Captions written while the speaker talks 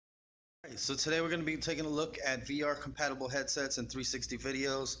Alright, so today we're going to be taking a look at VR compatible headsets and 360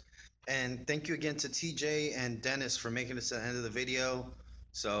 videos. And thank you again to TJ and Dennis for making this to the end of the video.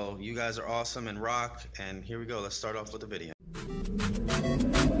 So you guys are awesome and rock. And here we go. Let's start off with the video.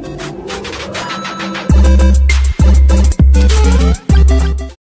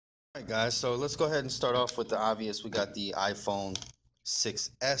 Alright guys, so let's go ahead and start off with the obvious. We got the iPhone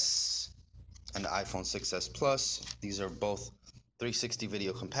 6S and the iPhone 6S Plus. These are both 360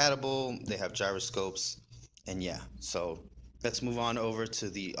 video compatible. They have gyroscopes, and yeah, so let's move on over to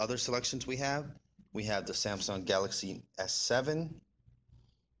the other selections we have. We have the Samsung Galaxy S7.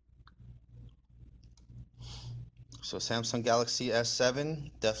 So Samsung Galaxy S7,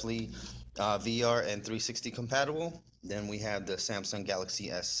 definitely VR and 360 compatible. Then we have the Samsung Galaxy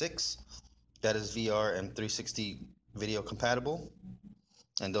S6, that is VR and 360 video compatible.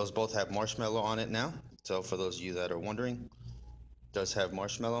 And those both have Marshmallow on it now. So for those of you that are wondering, it does have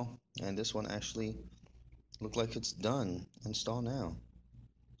Marshmallow. And this one actually look like it's done. Install now.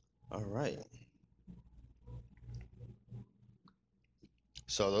 All right.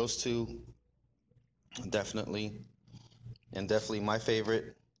 So those two definitely my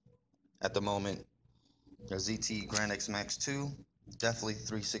favorite at the moment. The ZTE Grand X Max 2, definitely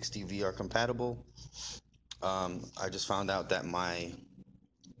 360 VR compatible. I just found out that my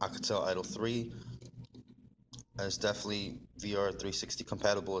Alcatel Idol 3 is definitely VR 360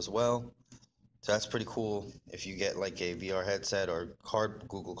 compatible as well. So that's pretty cool if you get like a VR headset or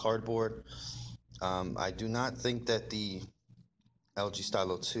Google Cardboard. I do not think that the LG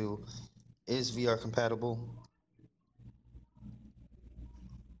Stylo 2 is VR compatible.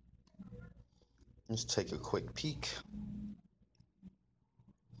 Let's take a quick peek.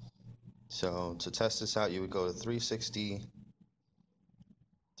 So to test this out, you would go to 360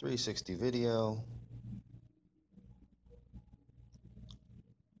 video.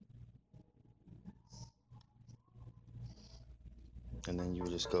 And then you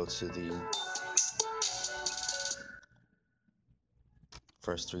would just go to the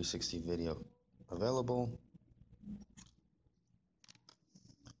first 360 video available.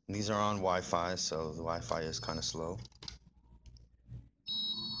 And these are on Wi-Fi, so the Wi-Fi is kind of slow.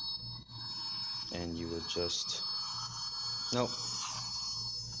 And you would just, nope.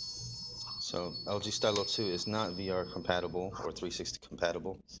 So LG Stylo 2 is not VR compatible or 360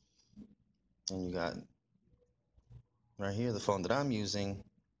 compatible. And you got right here the phone that I'm using.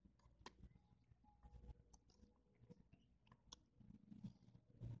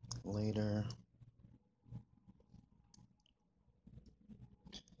 Later.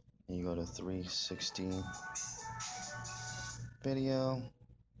 And you go to 360 video.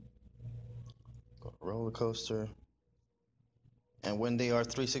 Go to roller coaster. And when they are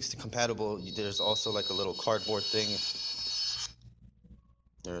 360 compatible, there's also like a little cardboard thing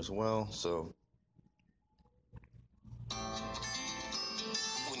there as well. So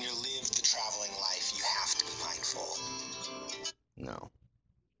when you live the traveling life, you have to be mindful. no.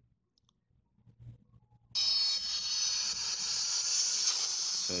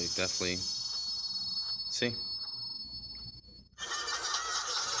 So you definitely see.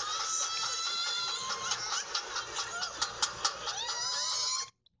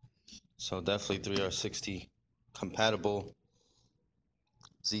 So definitely 360 compatible.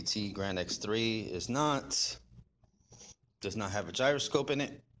 ZTE Grand X3 does not have a gyroscope in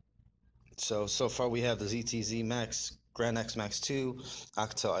it. So far we have the ZTE Z Max, Grand X Max 2,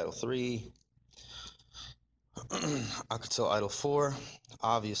 Alcatel Idol 3, Alcatel Idol 4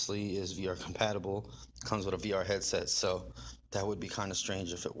 obviously is VR compatible, comes with a VR headset, so that would be kind of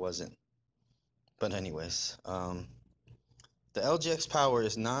strange if it wasn't. But anyways, the LG X Power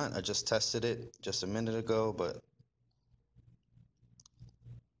is not. I just tested it just a minute ago, but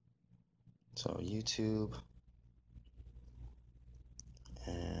so YouTube,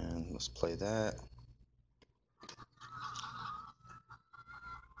 and let's play that.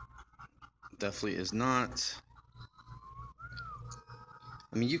 Definitely is not.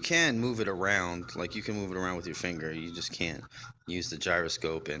 I mean, you can move it around, like you can move it around with your finger. You just can't use the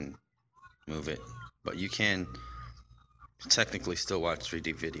gyroscope and move it. But you can technically still watch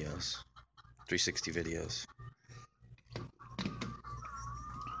 3D videos, 360 videos.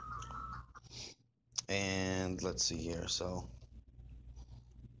 And let's see here. So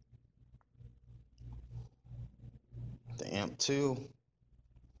the AMP 2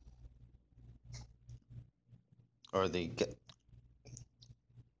 or the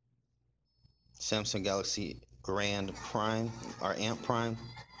Samsung Galaxy Grand Prime or AMP Prime,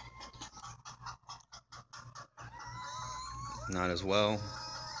 not as well.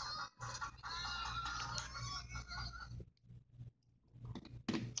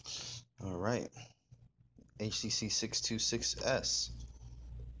 right. HTC 626S.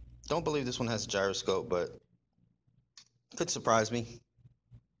 Don't believe this one has a gyroscope, but could surprise me.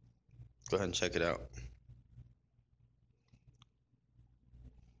 Go ahead and check it out.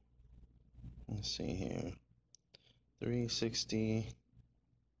 Let's see here. 360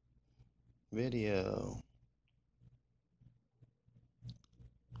 video.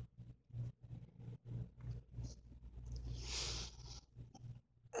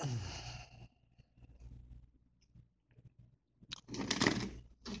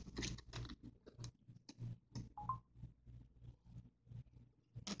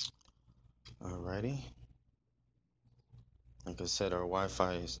 Alrighty. Like I said, our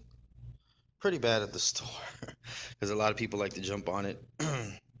Wi-Fi is pretty bad at the store because a lot of people like to jump on it.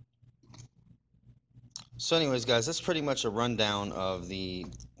 So anyways, guys, that's pretty much a rundown of the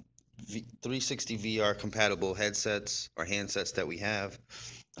 360 VR compatible headsets or handsets that we have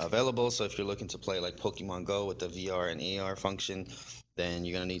available. So if you're looking to play like Pokemon Go with the VR and AR function, then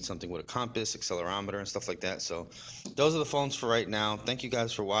you're going to need something with a compass, accelerometer, and stuff like that. So those are the phones for right now. Thank you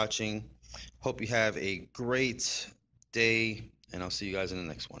guys for watching. Hope you have a great day, and I'll see you guys in the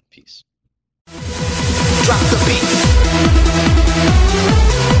next one. Peace. Drop the beat.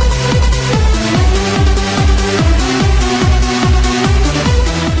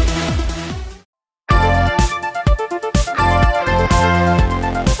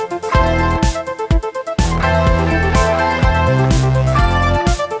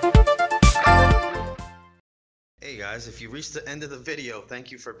 Hey guys, if you reached the end of the video,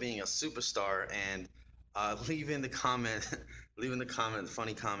 thank you for being a superstar, and leave in the comment, the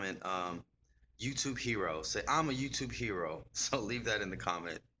funny comment, YouTube hero. Say I'm a YouTube hero. So leave that in the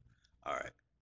comment. All right.